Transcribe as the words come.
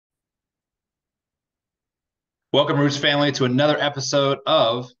Welcome, Roots family, to another episode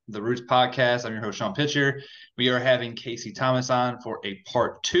of the Roots Podcast. I'm your host, Sean Pitcher. We are having Casey Thomas on for a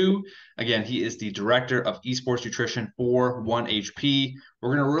part two. Again, he is the director of esports nutrition for 1HP.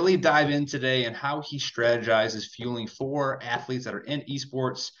 We're going to really dive in today and how he strategizes fueling for athletes that are in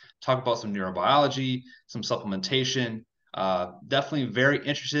esports, talk about some neurobiology, some supplementation. Definitely very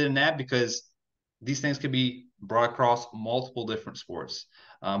interested in that because these things can be brought across multiple different sports.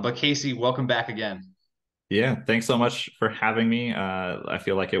 But Casey, welcome back again. Yeah, thanks so much for having me. I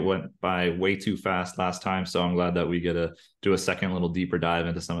feel like it went by way too fast last time, so I'm glad that we get to do a second little deeper dive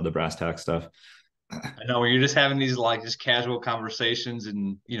into some of the brass tack stuff. I know when you're just having these like just casual conversations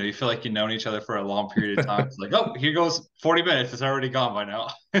and you feel like you've known each other for a long period of time. It's like, oh, here goes 40 minutes. It's already gone by now.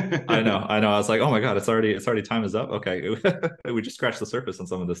 I know. I was like, oh my God, it's already time is up. Okay. We just scratched the surface on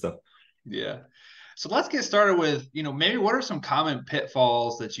some of this stuff. Yeah. So let's get started with, maybe what are some common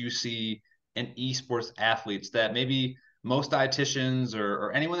pitfalls that you see in esports athletes that maybe most dietitians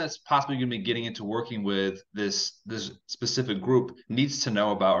or anyone that's possibly going to be getting into working with this specific group needs to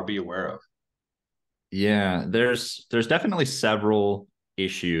know about or be aware of? Yeah, there's definitely several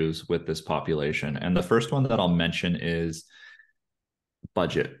issues with this population. And the first one that I'll mention is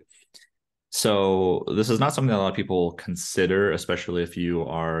budget. So this is not something that a lot of people consider, especially if you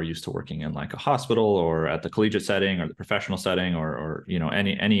are used to working in like a hospital or at the collegiate setting or the professional setting or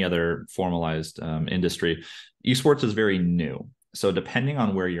any other formalized industry. Esports is very new. So depending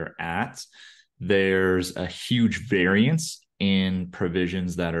on where you're at, there's a huge variance in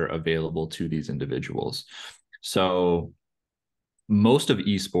provisions that are available to these individuals. So most of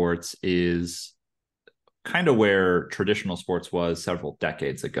esports is kind of where traditional sports was several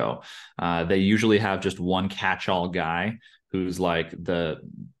decades ago. They usually have just one catch-all guy who's like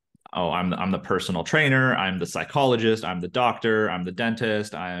I'm the personal trainer, I'm the psychologist, I'm the doctor, I'm the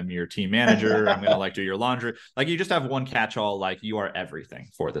dentist, I am your team manager, I'm gonna like do your laundry. Like you just have one catch-all, like you are everything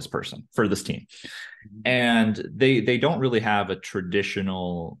for this person, for this team. And they don't really have a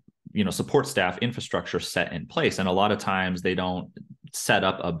traditional support staff infrastructure set in place, and a lot of times they don't set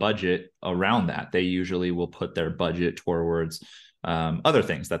up a budget around that. They usually will put their budget towards other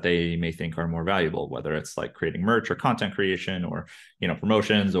things that they may think are more valuable, whether it's like creating merch or content creation or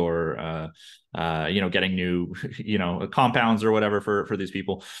promotions or getting new compounds or whatever for these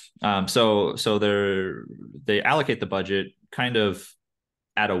people. So they allocate the budget kind of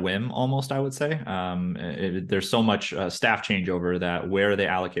at a whim almost, I would say. There's so much staff changeover that where they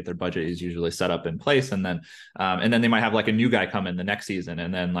allocate their budget is usually set up in place, and then they might have like a new guy come in the next season,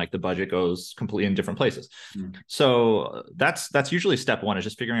 and then like the budget goes completely in different places. So that's usually step one, is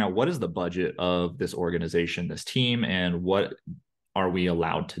just figuring out what is the budget of this organization, this team, and what are we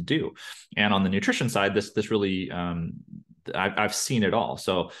allowed to do. And on the nutrition side, this really I've seen it all.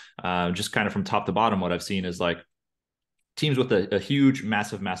 So just kind of from top to bottom, what I've seen is like teams with a huge,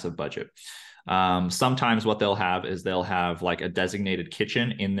 massive budget. Sometimes what they'll have is they'll have like a designated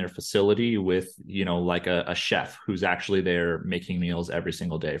kitchen in their facility with, like a chef who's actually there making meals every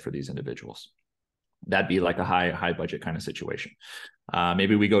single day for these individuals. That'd be like a high budget kind of situation.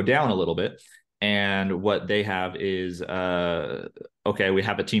 Maybe we go down a little bit, and what they have is, okay, we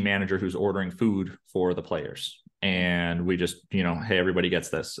have a team manager who's ordering food for the players, and we just, hey, everybody gets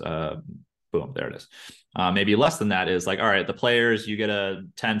this. Boom, there it is. Maybe less than that is like, all right, the players, you get a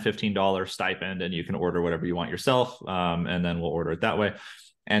 $10-15 stipend and you can order whatever you want yourself. And then we'll order it that way.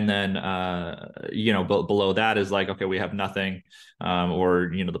 And then, below that is like, okay, we have nothing.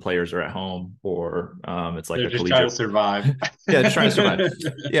 Or, the players are at home, or it's like They're a just collegiate. trying to survive. Yeah, just trying to survive.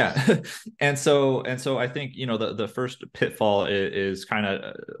 Yeah. And so I think, the first pitfall is kind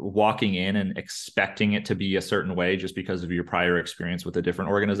of walking in and expecting it to be a certain way just because of your prior experience with a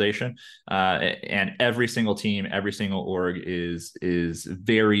different organization. And every single team, every single org is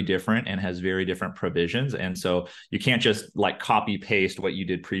very different and has very different provisions. And so you can't just like copy paste what you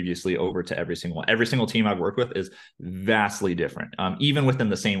did previously over to every single team I've worked with is vastly different. Even within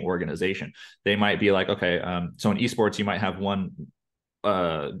the same organization, they might be like, okay, so in esports, you might have one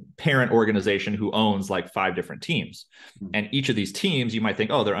parent organization who owns like 5 different teams. And each of these teams, you might think,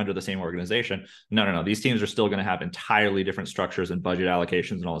 oh, they're under the same organization. No. These teams are still going to have entirely different structures and budget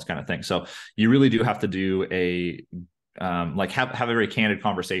allocations and all this kind of thing. So you really do have to do have a very candid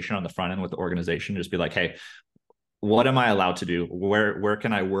conversation on the front end with the organization. Just be like, hey, what am I allowed to do? Where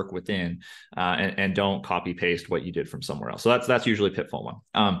can I work within? And don't copy paste what you did from somewhere else. So that's usually pitfall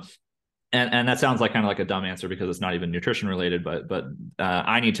one. And that sounds like kind of like a dumb answer because it's not even nutrition related, but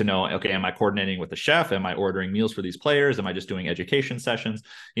I need to know, okay, am I coordinating with the chef? Am I ordering meals for these players? Am I just doing education sessions?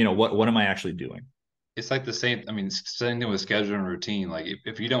 What am I actually doing? it's like the same. I mean, same thing with schedule and routine. Like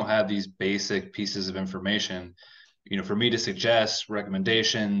if you don't have these basic pieces of information, for me to suggest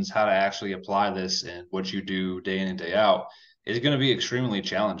recommendations, how to actually apply this and what you do day in and day out is going to be extremely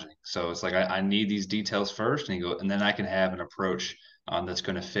challenging. So it's like I need these details first, and then I can have an approach that's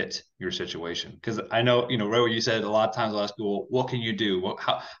going to fit your situation. Because I know, right what you said, a lot of times I'll ask people, what can you do?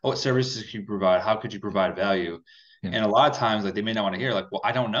 What services can you provide? How could you provide value? Yeah. And a lot of times, like they may not want to hear, like, well,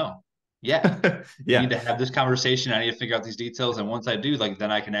 I don't know yet. We need Yeah. to have this conversation. I need to figure out these details. And once I do, like,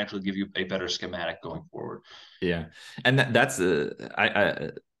 then I can actually give you a better schematic going forward. Yeah. And that's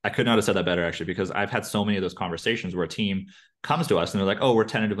I could not have said that better actually, because I've had so many of those conversations where a team comes to us and they're like, oh, we're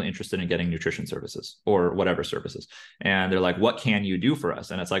tentatively interested in getting nutrition services or whatever services. And they're like, what can you do for us?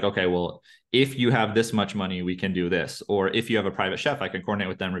 And it's like, okay, well, if you have this much money, we can do this. Or if you have a private chef, I can coordinate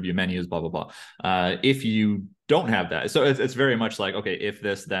with them, review menus, blah, blah, blah. If you don't have that. So it's very much like, okay, if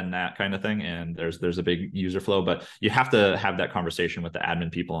this, then that kind of thing. And there's a big user flow, but you have to have that conversation with the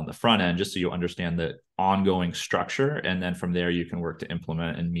admin people on the front end, just so you understand the ongoing structure. And then from there, you can work to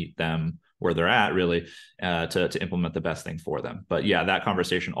implement and meet them where they're at, really, to implement the best thing for them. But yeah, that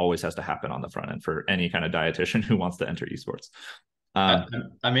conversation always has to happen on the front end for any kind of dietitian who wants to enter esports. I,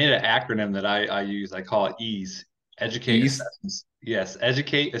 I made an acronym that I use. I call it EASE. Educate, Ease. assess, yes,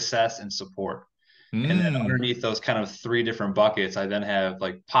 educate, assess, and support. And then Mm, underneath those kind of three different buckets, I then have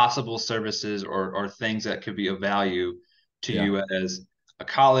like possible services or things that could be of value to yeah. you as a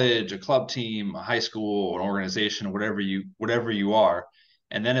college, a club team, a high school, an organization, whatever you are.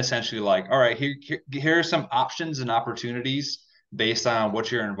 And then essentially like, all right, here are some options and opportunities based on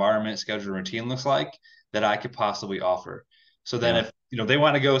what your environment, schedule, routine looks like that I could possibly offer. So then Yeah. if they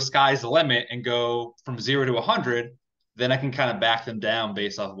want to go sky's the limit and go from 0 to 100, then I can kind of back them down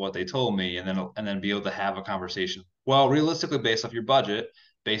based off of what they told me, and then be able to have a conversation. Well, realistically, based off your budget,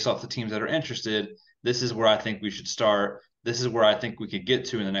 based off the teams that are interested, this is where I think we should start. This is where I think we could get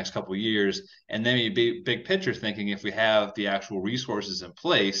to in the next couple of years, and then maybe big picture thinking, if we have the actual resources in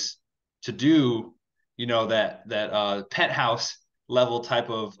place to do, that penthouse level type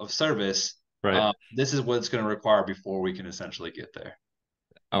of service, Right. this is what it's going to require before we can essentially get there.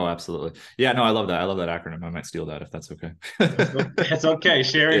 Oh, absolutely. Yeah, no, I love that. I love that acronym. I might steal that if that's okay. It's okay.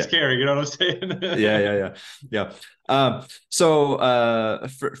 Sharing's Yeah. caring. You know what I'm Yeah, saying? yeah, yeah. Yeah. So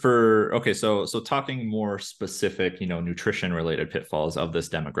for okay, so talking more specific, nutrition related pitfalls of this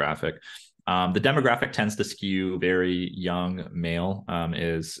demographic. The demographic tends to skew very young male,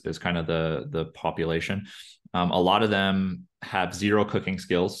 is kind of the population. A lot of them have zero cooking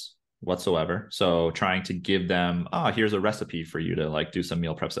skills whatsoever. So trying to give them, here's a recipe for you to like do some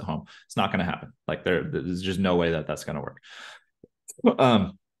meal preps at home. It's not going to happen. Like there's just no way that that's going to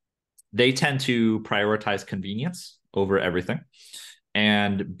work. They tend to prioritize convenience over everything.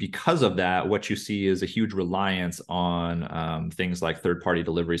 And because of that, what you see is a huge reliance on things like third-party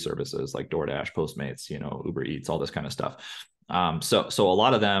delivery services like DoorDash, Postmates, Uber Eats, all this kind of stuff. So a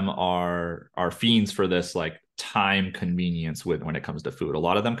lot of them are fiends for this like time convenience when it comes to food. A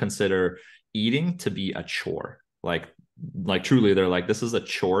lot of them consider eating to be a chore. Like truly, they're like, this is a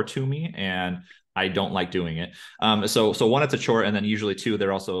chore to me, and I don't like doing it. So one, it's a chore, and then usually two,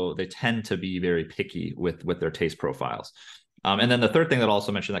 they tend to be very picky with their taste profiles. And then the third thing that I'll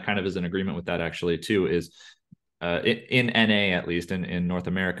also mention that kind of is in agreement with that actually too is in NA, at least in North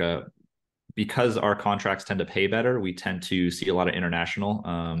America, because our contracts tend to pay better, we tend to see a lot of international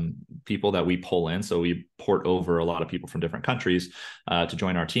people that we pull in. So we port over a lot of people from different countries to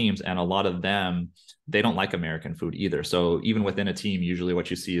join our teams. And a lot of them, they don't like American food either. So even within a team, usually what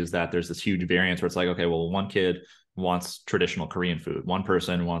you see is that there's this huge variance where it's like, okay, well, one kid wants traditional Korean food. One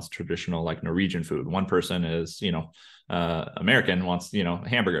person wants traditional like Norwegian food. One person is, American wants,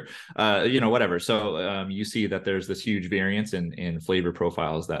 hamburger, whatever. So you see that there's this huge variance in flavor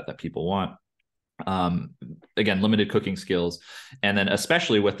profiles that people want. Again, limited cooking skills, and then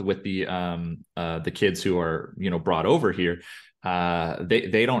especially with the kids who are brought over here,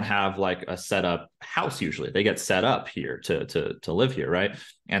 they don't have like a set up house. Usually they get set up here to live here, right?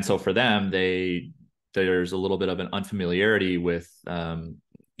 And so for them, there's a little bit of an unfamiliarity with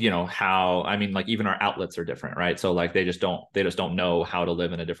how, I mean, like even our outlets are different, right? So like they just don't know how to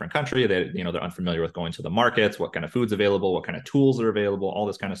live in a different country. They're unfamiliar with going to the markets, what kind of food's available, what kind of tools are available, all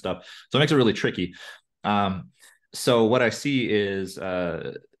this kind of stuff. So it makes it really tricky. So what I see is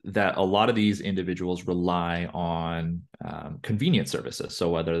that a lot of these individuals rely on convenience services. So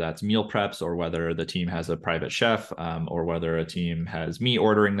whether that's meal preps, or whether the team has a private chef, or whether a team has me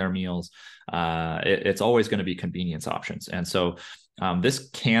ordering their meals, it's always going to be convenience options. And so this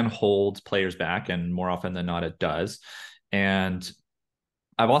can hold players back, and more often than not, it does. And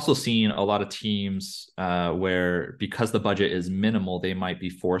I've also seen a lot of teams where, because the budget is minimal, they might be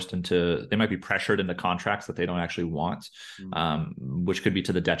pressured into contracts that they don't actually want, which could be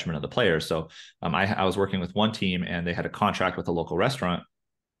to the detriment of the players. So I was working with one team, and they had a contract with a local restaurant,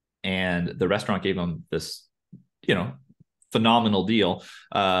 and the restaurant gave them this, phenomenal deal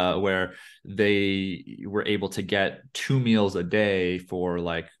where they were able to get 2 meals a day for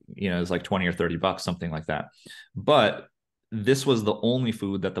it's like 20 or $30, something like that. But this was the only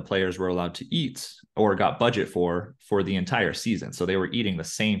food that the players were allowed to eat or got budget for the entire season. So they were eating the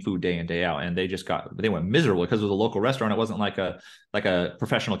same food day in, day out, and they went miserable because it was a local restaurant. It wasn't like a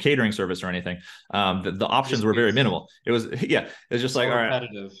professional catering service or anything. The options were very minimal. It was just so like, all right,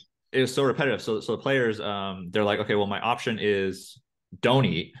 it was so repetitive. So the players, they're like, okay, well, my option is don't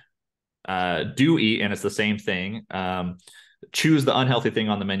eat, do eat, and it's the same thing. Choose the unhealthy thing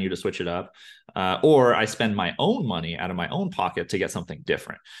on the menu to switch it up, or I spend my own money out of my own pocket to get something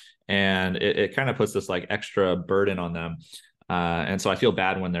different. And it kind of puts this like extra burden on them. And so I feel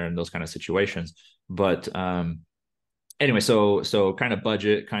bad when they're in those kind of situations. But anyway, so kind of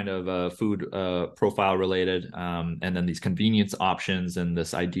budget, kind of food profile related, and then these convenience options and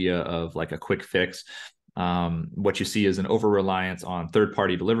this idea of like a quick fix. What you see is an over reliance on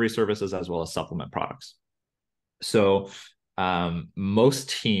third-party delivery services as well as supplement products. So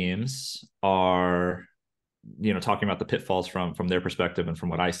most teams are, talking about the pitfalls from their perspective and from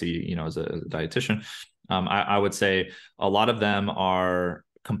what I see, as a dietitian. I would say a lot of them are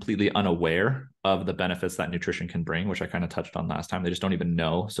completely unaware of the benefits that nutrition can bring, which I kind of touched on last time. They just don't even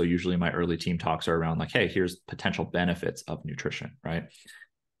know. So usually my early team talks are around like, hey, here's potential benefits of nutrition, right?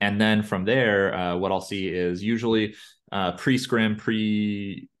 And then from there, what I'll see is usually pre-scrim,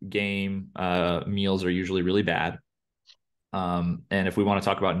 pre-game meals are usually really bad. And if we want to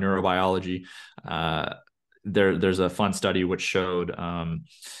talk about neurobiology, there's a fun study which showed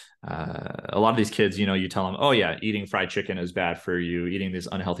a lot of these kids, you tell them, oh yeah, eating fried chicken is bad for you, eating these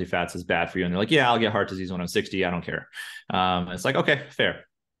unhealthy fats is bad for you, and they're like, yeah, I'll get heart disease when I'm 60, I don't care. It's like, okay, fair.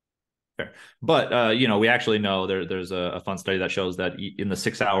 But we actually know there's a fun study that shows that in the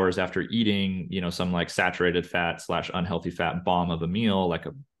 6 hours after eating, some like saturated fat / unhealthy fat bomb of a meal, like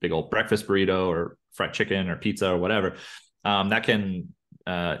a big old breakfast burrito or fried chicken or pizza or whatever, that can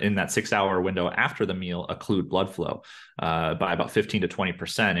in that 6 hour window after the meal occlude blood flow by about 15 to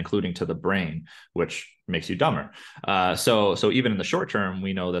 20%, including to the brain, which makes you dumber. So even in the short term,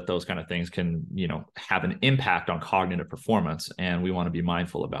 we know that those kind of things can, have an impact on cognitive performance, and we want to be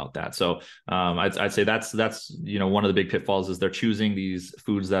mindful about that. So I'd say that's one of the big pitfalls is they're choosing these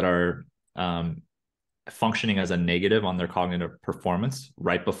foods that are functioning as a negative on their cognitive performance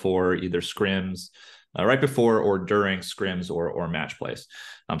right before either scrims, right before or during scrims or match plays.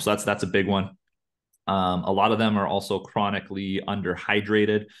 So that's a big one. A lot of them are also chronically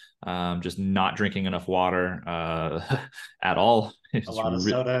underhydrated, just not drinking enough water at all. A lot of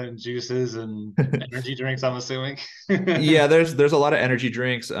soda and juices and energy drinks, I'm assuming. Yeah, there's a lot of energy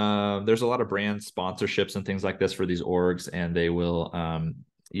drinks. There's a lot of brand sponsorships and things like this for these orgs, and they will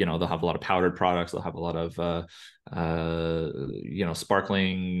they'll have a lot of powdered products. They'll have a lot of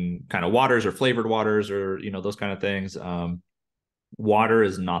sparkling kind of waters or flavored waters or those kind of things. Water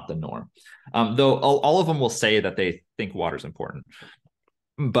is not the norm, though all of them will say that they think water is important,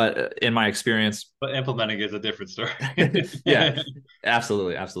 but in my experience, but implementing is a different story. Yeah,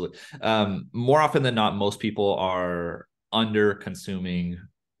 absolutely. More often than not, most people are under consuming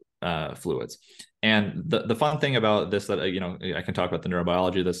fluids. And the fun thing about this that I can talk about the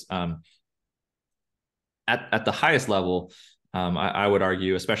neurobiology of this, at the highest level, I would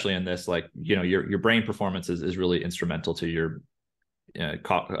argue, especially in this, like your brain performance is really instrumental to your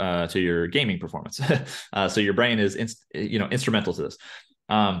gaming performance. So your brain is instrumental to this.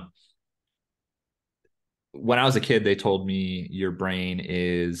 When I was a kid, they told me your brain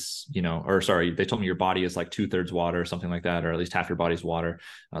is, they told me your body is like 2/3 water or something like that, or at least half your body's water.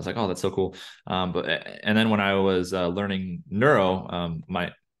 I was like, oh, that's so cool. And then when I was learning neuro,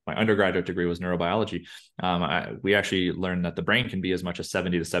 my undergraduate degree was neurobiology. We actually learned that the brain can be as much as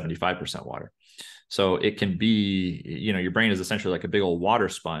 70 to 75% water. So it can be, your brain is essentially like a big old water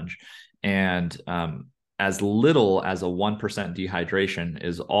sponge. And as little as a 1% dehydration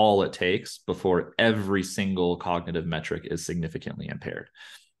is all it takes before every single cognitive metric is significantly impaired.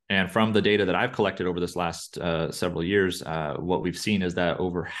 And from the data that I've collected over this last several years, what we've seen is that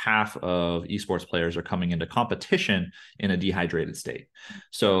over half of esports players are coming into competition in a dehydrated state.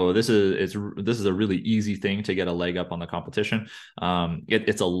 So this is a really easy thing to get a leg up on the competition.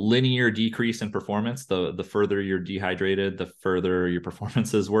 It's a linear decrease in performance. The further you're dehydrated, the further your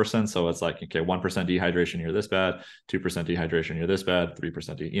performances worsen. So it's like, okay, 1% dehydration, you're this bad, 2% dehydration, you're this bad,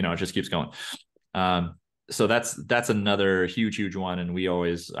 3%, it just keeps going. So that's another huge one, and I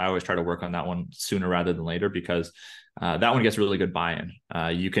always try to work on that one sooner rather than later, because that one gets really good buy-in.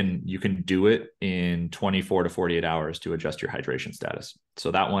 You can do it in 24 to 48 hours to adjust your hydration status.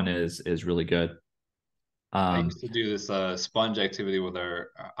 So that one is really good. I used to do this sponge activity with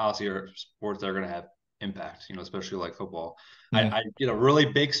obviously our sports that are going to have impact, especially like football. I get a really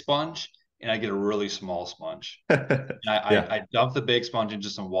big sponge and I get a really small sponge. And I dump the big sponge into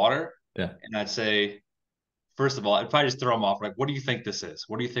some water, and I'd say, first of all, I'd probably just throw them off. Like, what do you think this is?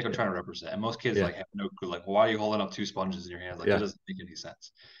 What do you think I'm trying to represent? And most kids have no clue. Like, why are you holding up two sponges in your hands? Like, that doesn't make any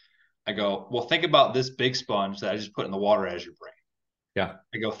sense. I go, well, think about this big sponge that I just put in the water as your brain. Yeah.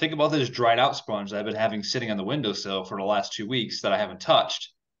 I go, think about this dried out sponge that I've been having sitting on the windowsill for the last 2 weeks that I haven't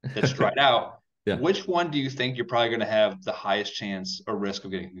touched, that's dried out. Which one do you think you're probably going to have the highest chance or risk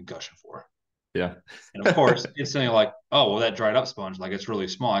of getting a concussion for? Yeah. And of course, it's saying like, oh, well, that dried up sponge, like it's really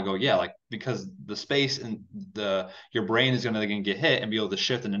small. I go, yeah, like because the space and your brain is going to get hit and be able to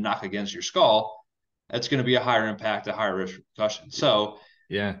shift and to knock against your skull. That's going to be a higher impact, a higher risk of concussion. So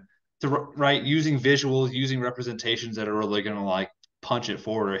using visuals, using representations that are really going to like punch it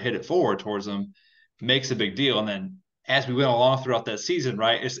forward or hit it forward towards them makes a big deal. And then as we went along throughout that season,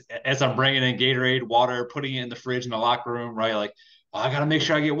 right, as I'm bringing in Gatorade, water, putting it in the fridge in the locker room, right, like, I got to make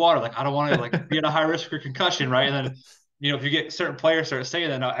sure I get water. Like, I don't want to like be at a high risk for concussion, right? And then, if you get certain players start saying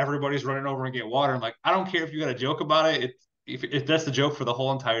that, now everybody's running over and get water. And like, I don't care if you got a joke about it. If that's the joke for the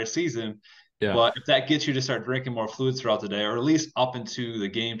whole entire season, but if that gets you to start drinking more fluids throughout the day, or at least up into the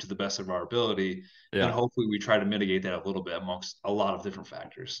game to the best of our ability, then hopefully we try to mitigate that a little bit amongst a lot of different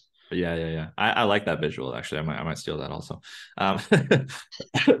factors. Yeah. I like that visual. Actually, I might steal that also.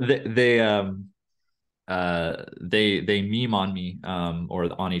 They meme on me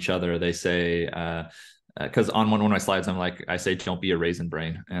or on each other. They say because on one of my slides I say don't be a raisin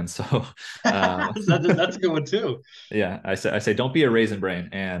brain, and so that's a good one too. Yeah, I say don't be a raisin brain,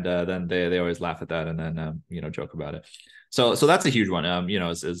 and then they always laugh at that, and then joke about it. So that's a huge one.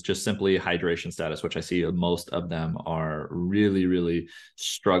 Is just simply hydration status, which I see most of them are really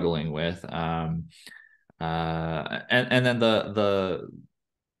struggling with. And then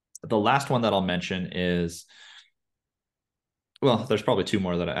the last one that I'll mention is, well, there's probably two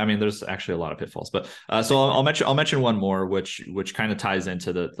more there's actually a lot of pitfalls, but so I'll mention one more, which kind of ties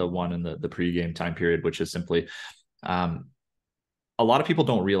into the one in the pregame time period, which is simply, a lot of people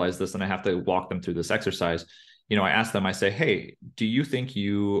don't realize this, and I have to walk them through this exercise. I ask them, I say, hey, do you think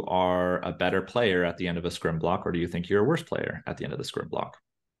you are a better player at the end of a scrim block, or do you think you're a worse player at the end of the scrim block?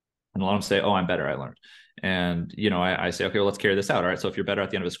 And a lot of them say, oh, I'm better, I learned. And, I say, okay, well, let's carry this out. All right. So if you're better at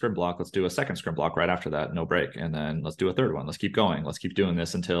the end of a scrim block, let's do a second scrim block right after that, no break. And then let's do a third one. Let's keep going. Let's keep doing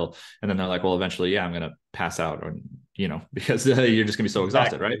this until, and then they're like, well, eventually, I'm going to pass out, or, because you're just gonna be so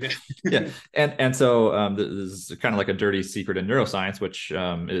exhausted. Right. Yeah. And so this is kind of like a dirty secret in neuroscience, which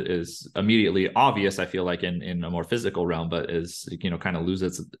is immediately obvious, I feel like in a more physical realm, but is, kind of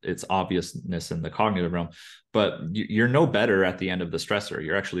loses its obviousness in the cognitive realm. But you're no better at the end of the stressor.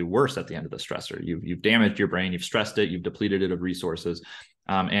 You're actually worse at the end of the stressor. You've damaged your brain. You've stressed it. You've depleted it of resources.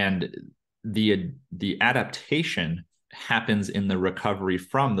 And the adaptation happens in the recovery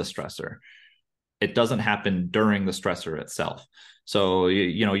from the stressor. It doesn't happen during the stressor itself. So,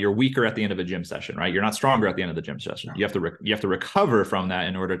 you're weaker at the end of a gym session, right? You're not stronger at the end of the gym session. You have to recover from that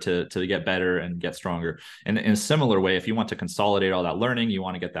in order to get better and get stronger. And in a similar way, if you want to consolidate all that learning, you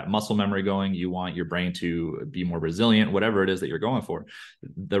want to get that muscle memory going, you want your brain to be more resilient, whatever it is that you're going for,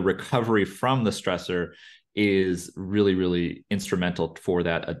 the recovery from the stressor is really instrumental for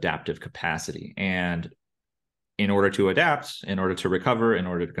that adaptive capacity. And in order to adapt, in order to recover, in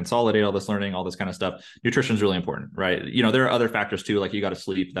order to consolidate all this learning, all this kind of stuff, nutrition is really important, right? There are other factors too, like you got to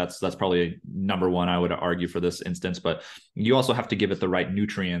sleep. That's probably number one, I would argue, for this instance, but you also have to give it the right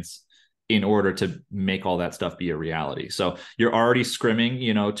nutrients in order to make all that stuff be a reality. So you're already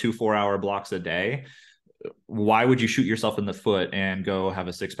scrimming, 2 4-hour blocks a day. Why would you shoot yourself in the foot and go have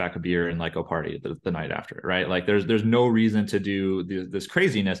a 6-pack of beer and like go party the night after, right? Like there's no reason to do this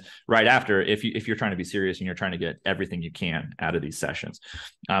craziness right after if you're trying to be serious and you're trying to get everything you can out of these sessions.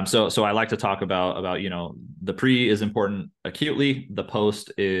 So I like to talk about the pre is important acutely, the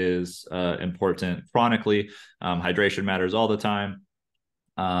post is important chronically. Hydration matters all the time.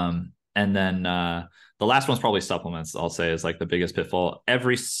 And then the last one's probably supplements. I'll say is like the biggest pitfall.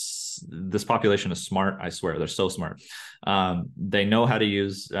 This population is smart. I swear they're so smart. They know how to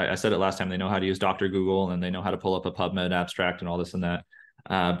use. I said it last time. They know how to use Dr. Google, and they know how to pull up a PubMed abstract and all this and that.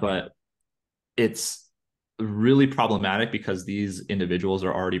 But it's really problematic because these individuals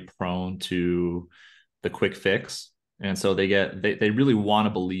are already prone to the quick fix. And so they really want to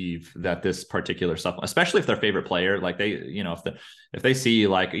believe that this particular supplement, especially if their favorite player, like if they see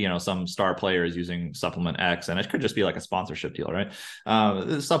like, some star player is using supplement X, and it could just be like a sponsorship deal, right?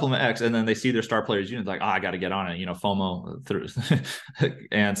 Supplement X, and then they see their star players using, like, I got to get on it, FOMO through.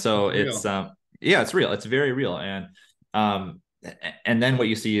 And so it's it's real. It's very real. And then what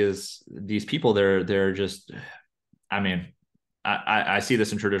you see is these people, they're just, I mean, I see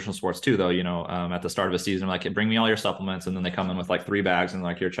this in traditional sports too, though, at the start of a season, like, bring me all your supplements. And then they come in with like 3 bags and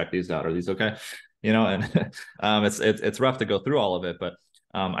like, here, check these out. Are these okay? And it's rough to go through all of it. But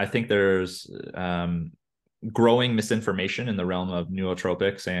I think there's growing misinformation in the realm of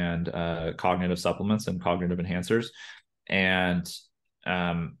nootropics and cognitive supplements and cognitive enhancers. And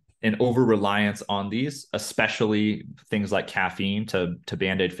an over reliance on these, especially things like caffeine to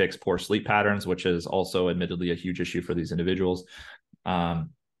band-aid fix poor sleep patterns, which is also admittedly a huge issue for these individuals. And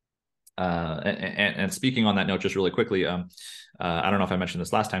speaking on that note, just really quickly, I don't know if I mentioned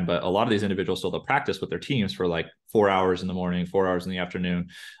this last time, but a lot of these individuals, so they'll practice with their teams for like 4 hours in the morning, 4 hours in the afternoon,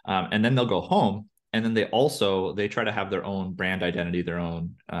 and then they'll go home. And then they try to have their own brand identity, their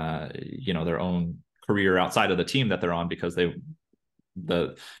own, their own career outside of the team that they're on, because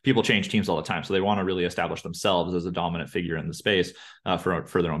the people change teams all the time. So they want to really establish themselves as a dominant figure in the space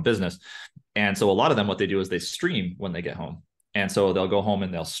for their own business. And so a lot of them, what they do is they stream when they get home. And so they'll go home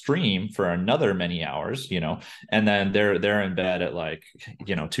and they'll stream for another many hours, and then they're in bed at like,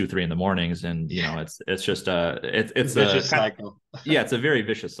 2-3 in the mornings. And, it's just it's a vicious cycle. It's a very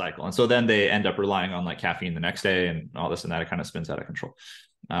vicious cycle. And so then they end up relying on like caffeine the next day and all this and that. It kind of spins out of control.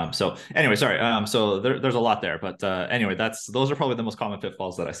 So anyway, sorry. So there's a lot there, but anyway, those are probably the most common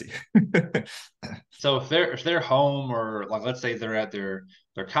pitfalls that I see. So if they're home, or like, let's say they're at their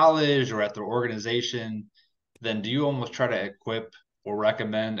college or at their organization, then do you almost try to equip or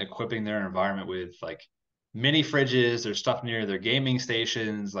recommend equipping their environment with like mini fridges or stuff near their gaming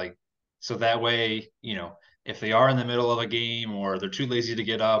stations, like, so that way, if they are in the middle of a game or they're too lazy to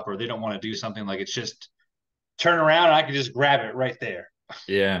get up or they don't want to do something, like, it's just turn around and I can just grab it right there.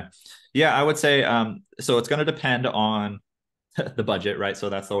 Yeah. I would say, so it's going to depend on the budget, right? So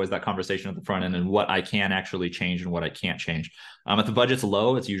that's always that conversation at the front end, and what I can actually change and what I can't change. If the budget's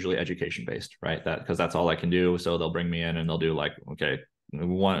low, it's usually education based, right? Because that's all I can do. So they'll bring me in and they'll do like, okay,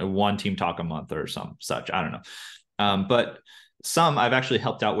 one team talk a month or some such. I don't know. But I've actually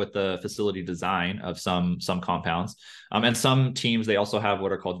helped out with the facility design of some compounds. And some teams, they also have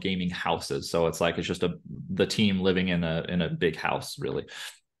what are called gaming houses. So it's just the team living in a big house, really.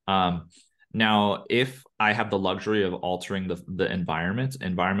 Now, if I have the luxury of altering the environment,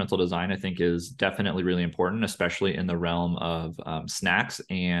 environmental design, I think, is definitely really important, especially in the realm of snacks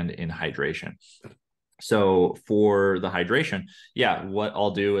and in hydration. So for the hydration, what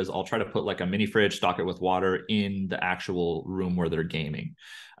I'll do is I'll try to put like a mini fridge, stock it with water in the actual room where they're gaming.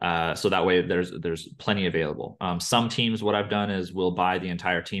 So that way there's plenty available. Some teams, what I've done is we'll buy the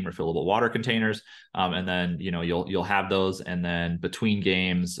entire team refillable water containers. And then, you'll have those. And then between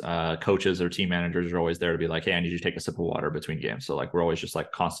games, coaches or team managers are always there to be like, hey, I need you to take a sip of water between games. So like, we're always just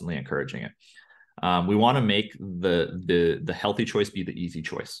like constantly encouraging it. We want to make the healthy choice be the easy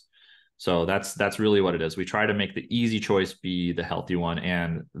choice. So that's really what it is. We try to make the easy choice be the healthy one,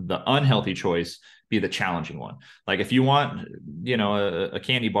 and the unhealthy choice be the challenging one. Like if you want, a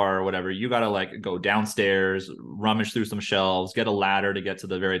candy bar or whatever, you got to like go downstairs, rummage through some shelves, get a ladder to get to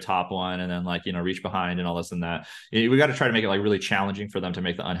the very top one, and then like, reach behind and all this and that. We got to try to make it like really challenging for them to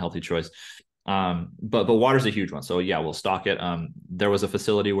make the unhealthy choice. But water's a huge one. So we'll stock it. There was a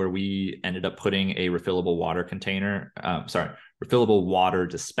facility where we ended up putting a refillable water refillable water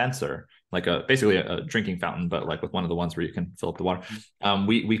dispenser, like basically a drinking fountain, but like with one of the ones where you can fill up the water.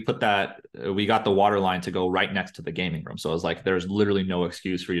 We got the water line to go right next to the gaming room. So it was like, there's literally no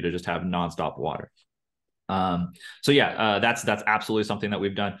excuse for you to just have nonstop water. That's absolutely something that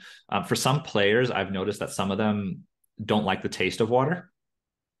we've done. For some players, I've noticed that some of them don't like the taste of water.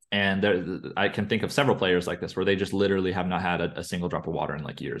 And I can think of several players like this where they just literally have not had a single drop of water in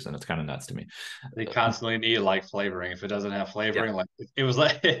like years. And it's kind of nuts to me. They constantly need like flavoring. If it doesn't have flavoring, like it was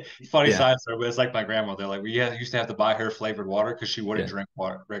like funny side story, but it's like my grandmother. Like we used to have to buy her flavored water because she wouldn't drink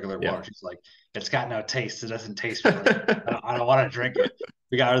regular water. She's like, it's got no taste. It doesn't taste right. I don't want to drink it.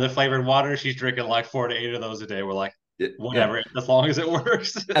 We got her the flavored water. She's drinking like 4 to 8 of those a day. We're like, Yeah. whatever, as long as it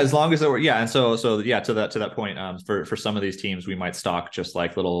works. As long as it were, yeah. And so yeah, to that point, for some of these teams, we might stock just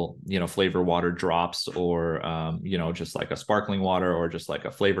like little, flavor water drops, or just like a sparkling water, or just like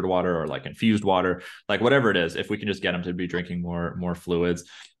a flavored water, or like infused water, like whatever it is. If we can just get them to be drinking more fluids,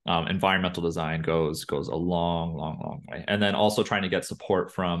 environmental design goes a long way. And then also trying to get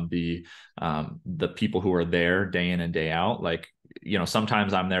support from the people who are there day in and day out. Like,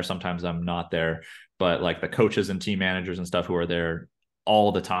 sometimes I'm there, sometimes I'm not there, but like the coaches and team managers and stuff who are there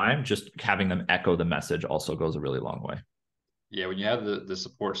all the time, just having them echo the message also goes a really long way. Yeah, when you have the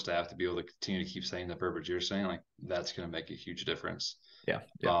support staff to be able to continue to keep saying the verbiage you're saying, like that's going to make a huge difference. Yeah.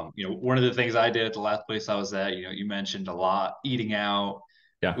 One of the things I did at the last place I was at, you mentioned a lot eating out,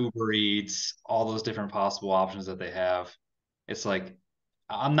 Yeah. Uber Eats, all those different possible options that they have. It's like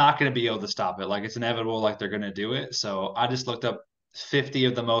I'm not going to be able to stop it. Like it's inevitable, like they're going to do it. So I just looked up 50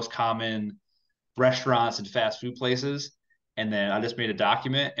 of the most common restaurants and fast food places. And then I just made a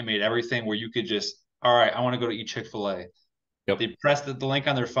document and made everything where you could just, all right, I want to go to eat Chick-fil-A. Yep. They press the link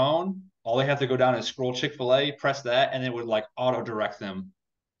on their phone. All they have to go down is scroll Chick-fil-A, press that, and it would like auto direct them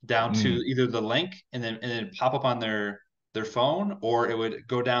down to either the link and then pop up on their phone, or it would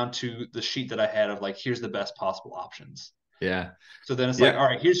go down to the sheet that I had of like, here's the best possible options. Yeah. So then it's like, Yeah. all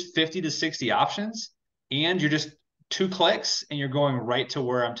right, here's 50 to 60 options, and you're just 2 clicks and you're going right to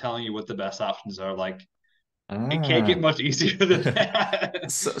where I'm telling you what the best options are. Like it can't get Ah. much easier than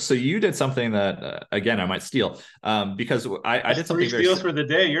that. So you did something that again I might steal, because I That's did three something very. steals for the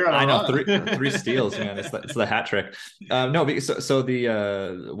day. You're on I a know, run. three steals, man. It's the hat trick. No, so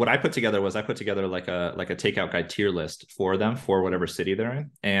the what I put together was, I put together like a takeout guide tier list for them for whatever city they're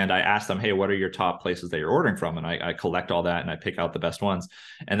in, and I asked them, hey, what are your top places that you're ordering from? And I collect all that and I pick out the best ones.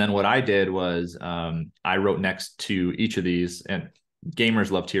 And then what I did was I wrote next to each of these, and gamers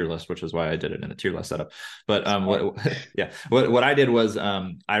love tier lists, which is why I did it in a tier list setup. But what I did was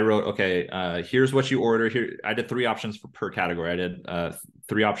I wrote, okay, here's what you order. Here I did 3 options per category. I did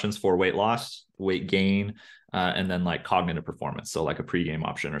 3 options for weight loss, weight gain, and then like cognitive performance, so like a pregame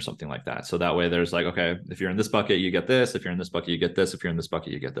option or something like that. So that way there's like, okay, if you're in this bucket you get this, if you're in this bucket you get this, if you're in this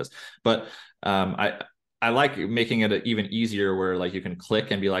bucket you get this. But I like making it even easier where like you can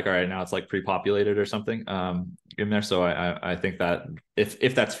click and be like, all right, now it's like pre-populated or something in there. So I think that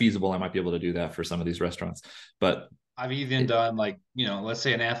if that's feasible, I might be able to do that for some of these restaurants. But I've even done like, let's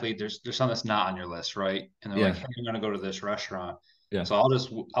say an athlete, there's something that's not on your list, right? And they're like, yeah, hey, I'm gonna go to this restaurant. yeah, So I'll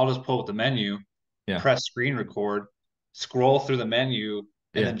just pull up the menu, yeah, press screen record, scroll through the menu, and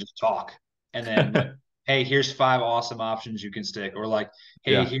yeah, then just talk. And then like, hey, here's 5 awesome options you can stick. Or like,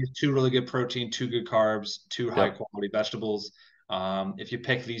 hey, yeah, here's 2 really good protein, 2 good carbs, 2 high yep, quality vegetables. If you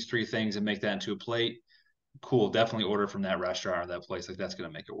pick these 3 things and make that into a plate, cool. Definitely order from that restaurant or that place. Like that's gonna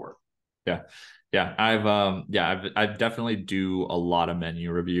make it work. yeah. Yeah, I've definitely do a lot of menu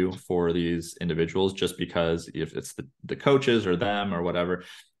review for these individuals, just because if it's the coaches or them or whatever,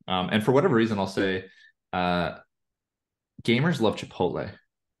 and for whatever reason, I'll say, gamers love Chipotle.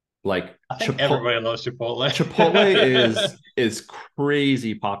 Like I think everybody loves Chipotle. Chipotle is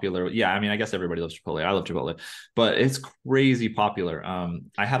crazy popular. Yeah, I mean, I guess everybody loves Chipotle. I love Chipotle, but it's crazy popular.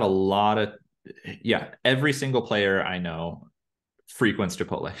 I had a lot of, yeah, every single player I know frequents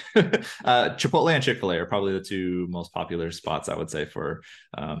Chipotle. Chipotle and Chick-fil-A are probably the 2 most popular spots, I would say, for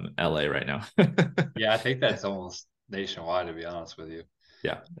LA right now. Yeah, I think that's almost nationwide, to be honest with you.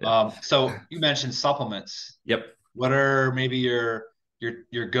 Yeah, yeah. So you mentioned supplements. Yep. What are maybe your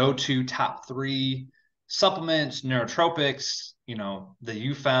go-to top 3 supplements, neurotropics, that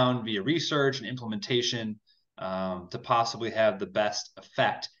you found via research and implementation to possibly have the best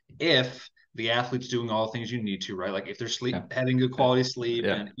effect if the athlete's doing all the things you need to, right? Like if they're Yeah. having good quality sleep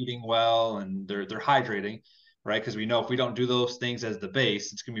Yeah. and eating well and they're hydrating, right? Because we know if we don't do those things as the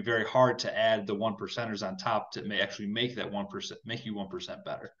base, it's going to be very hard to add the 1%ers on top to actually make that 1%, make you 1%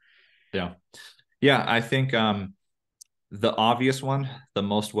 better. Yeah. Yeah. I think the obvious one, the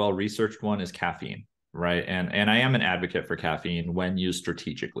most well-researched one, is caffeine, right? And I am an advocate for caffeine when used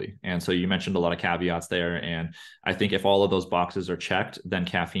strategically. And so you mentioned a lot of caveats there. And I think if all of those boxes are checked, then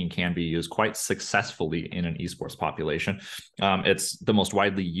caffeine can be used quite successfully in an esports population. It's the most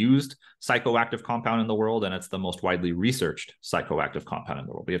widely used psychoactive compound in the world, and it's the most widely researched psychoactive compound in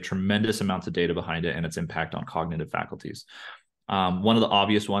the world. We have tremendous amounts of data behind it and its impact on cognitive faculties. One of the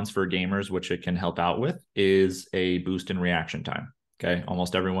obvious ones for gamers, which it can help out with, is a boost in reaction time. Okay,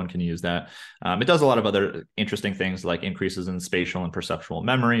 almost everyone can use that. It does a lot of other interesting things, like increases in spatial and perceptual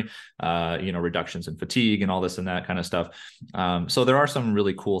memory, reductions in fatigue and all this and that kind of stuff. So there are some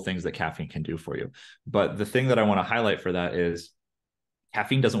really cool things that caffeine can do for you. But the thing that I want to highlight for that is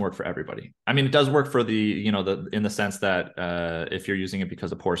caffeine doesn't work for everybody. I mean, it does work for in the sense that if you're using it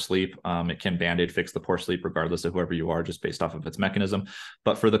because of poor sleep, it can band-aid fix the poor sleep regardless of whoever you are, just based off of its mechanism.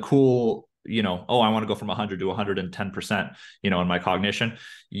 But for the cool, I want to go from 100 to 110%, in my cognition,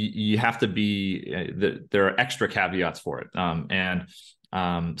 you have to be, there are extra caveats for it. And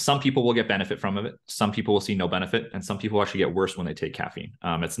some people will get benefit from it. Some people will see no benefit, and some people actually get worse when they take caffeine.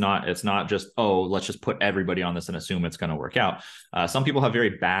 It's not just, oh, let's just put everybody on this and assume it's going to work out. Some people have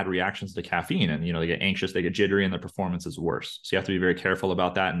very bad reactions to caffeine, and they get anxious, they get jittery, and their performance is worse. So you have to be very careful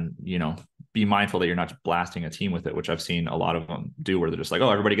about that, and be mindful that you're not just blasting a team with it, which I've seen a lot of them do, where they're just like, oh,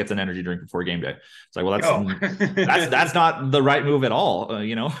 everybody gets an energy drink before game day. It's like, well, that's not the right move at all,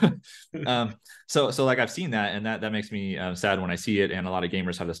 So like I've seen that, and that makes me sad when I see it. And a lot of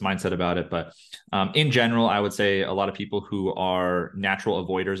gamers have this mindset about it. But in general, I would say a lot of people who are natural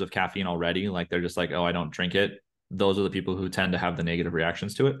avoiders of caffeine already, like they're just like, oh, I don't drink it. Those are the people who tend to have the negative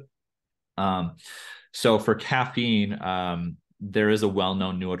reactions to it. So for caffeine, there is a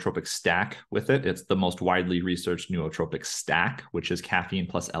well-known nootropic stack with it. It's the most widely researched nootropic stack, which is caffeine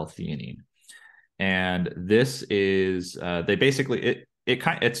plus L-theanine. And this is, they basically,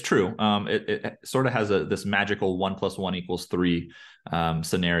 it's true. It sort of has this magical 1 + 1 = 3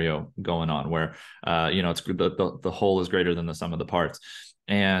 scenario going on, where it's the whole is greater than the sum of the parts.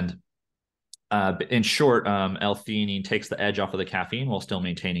 And in short, L-theanine takes the edge off of the caffeine while still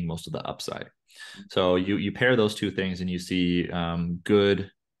maintaining most of the upside. So you pair those two things, and you see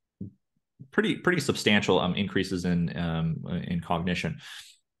good, pretty substantial increases in cognition.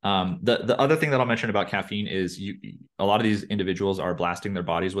 The other thing that I'll mention about caffeine is a lot of these individuals are blasting their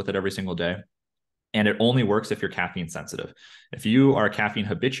bodies with it every single day. And it only works if you're caffeine sensitive. If you are caffeine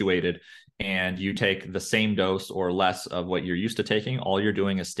habituated and you take the same dose or less of what you're used to taking, all you're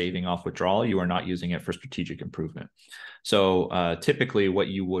doing is staving off withdrawal. You are not using it for strategic improvement. So typically what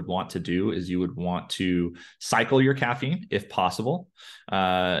you would want to do is you would want to cycle your caffeine if possible.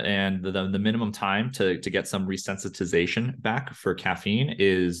 And the minimum time to get some resensitization back for caffeine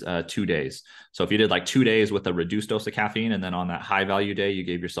is 2 days. So if you did like 2 days with a reduced dose of caffeine, and then on that high value day, you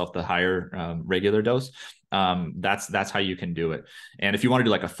gave yourself the higher regular dose, that's how you can do it. And if you want to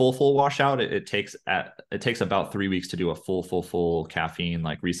do like a full washout, it takes about 3 weeks to do a full caffeine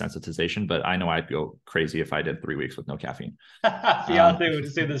like resensitization. But I know I'd go crazy if I did 3 weeks with no caffeine. Fiance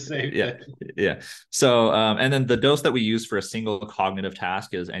would say the same thing. Yeah. So and then the dose that we use for a single cognitive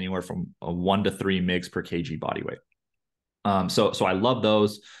task is anywhere from 1 to 3 mg per kg body weight. So I love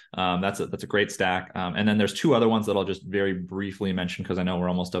those. That's a great stack. And then there's 2 other ones that I'll just very briefly mention, because I know we're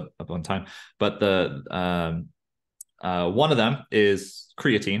almost up on time. But one of them is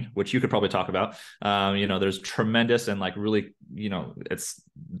creatine, which you could probably talk about. There's tremendous and like really,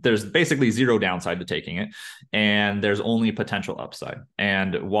 there's basically zero downside to taking it, and there's only potential upside.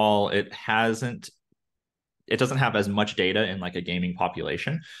 And while it doesn't have as much data in like a gaming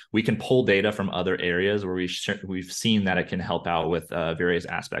population, we can pull data from other areas where we've seen that it can help out with various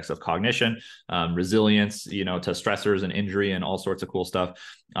aspects of cognition, resilience, to stressors and injury and all sorts of cool stuff.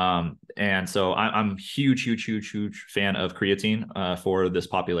 And so I'm huge fan of creatine for this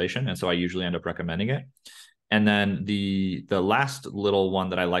population. And so I usually end up recommending it. And then the last little one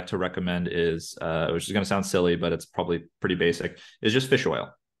that I like to recommend is, which is going to sound silly, but it's probably pretty basic, is just fish oil.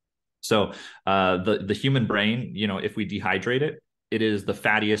 So the human brain, if we dehydrate it, it is the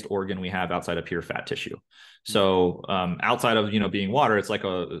fattiest organ we have outside of pure fat tissue. So outside of, being water, it's like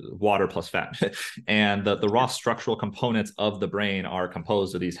a water plus fat. And the raw structural components of the brain are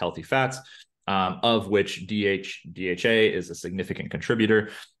composed of these healthy fats, of which DHA is a significant contributor.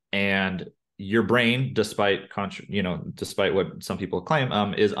 And your brain, despite what some people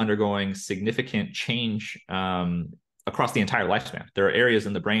claim, is undergoing significant change across the entire lifespan. There are areas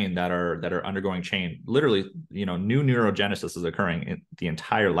in the brain that are undergoing change. Literally, new neurogenesis is occurring in the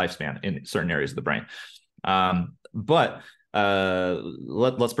entire lifespan in certain areas of the brain. But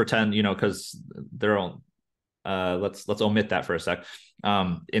let's pretend, because they're all, let's omit that for a sec.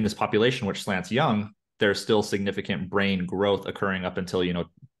 In this population, which slants young, there's still significant brain growth occurring up until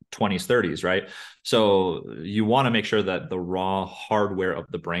 20s, 30s, right? So you want to make sure that the raw hardware of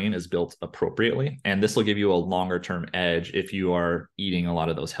the brain is built appropriately. And this will give you a longer term edge if you are eating a lot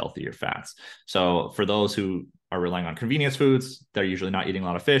of those healthier fats. So for those who are relying on convenience foods, they're usually not eating a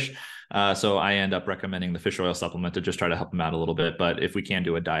lot of fish. So I end up recommending the fish oil supplement to just try to help them out a little bit. But if we can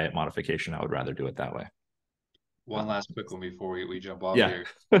do a diet modification, I would rather do it that way. One last quick one before we jump off here.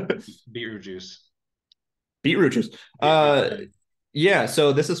 Beetroot juice. Beetroot juice. Yeah,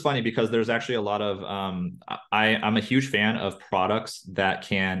 so this is funny because there's actually a lot of I'm a huge fan of products that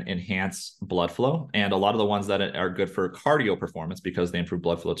can enhance blood flow, and a lot of the ones that are good for cardio performance because they improve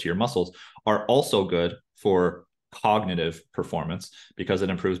blood flow to your muscles are also good for cognitive performance because it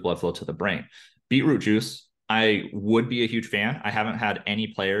improves blood flow to the brain. Beetroot juice, I would be a huge fan. I haven't had any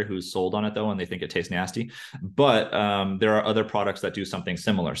player who's sold on it though, and they think it tastes nasty. But there are other products that do something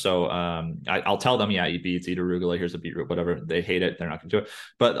similar. So I'll tell them, yeah, eat beets, eat arugula, here's a beetroot, whatever. They hate it, they're not going to do it.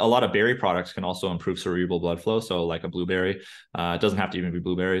 But a lot of berry products can also improve cerebral blood flow. So like a blueberry, it doesn't have to even be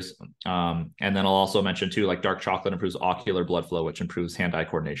blueberries. And then I'll also mention too, like dark chocolate improves ocular blood flow, which improves hand-eye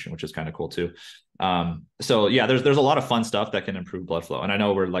coordination, which is kind of cool too. So yeah, there's a lot of fun stuff that can improve blood flow, and I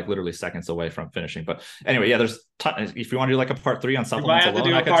know we're like literally seconds away from finishing, but anyway, yeah, if you want to do like a part 3 on We might supplements have to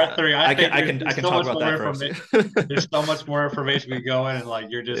alone, do a part 3. I think I there's can so talk much about more that for information. There's so much more information we go in, and like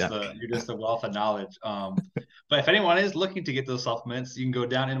yeah. you're just a wealth of knowledge. But if anyone is looking to get those supplements, you can go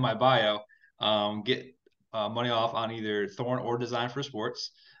down into my bio, get money off on either Thorn or Design for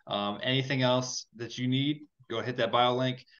Sports. Anything else that you need, go hit that bio link.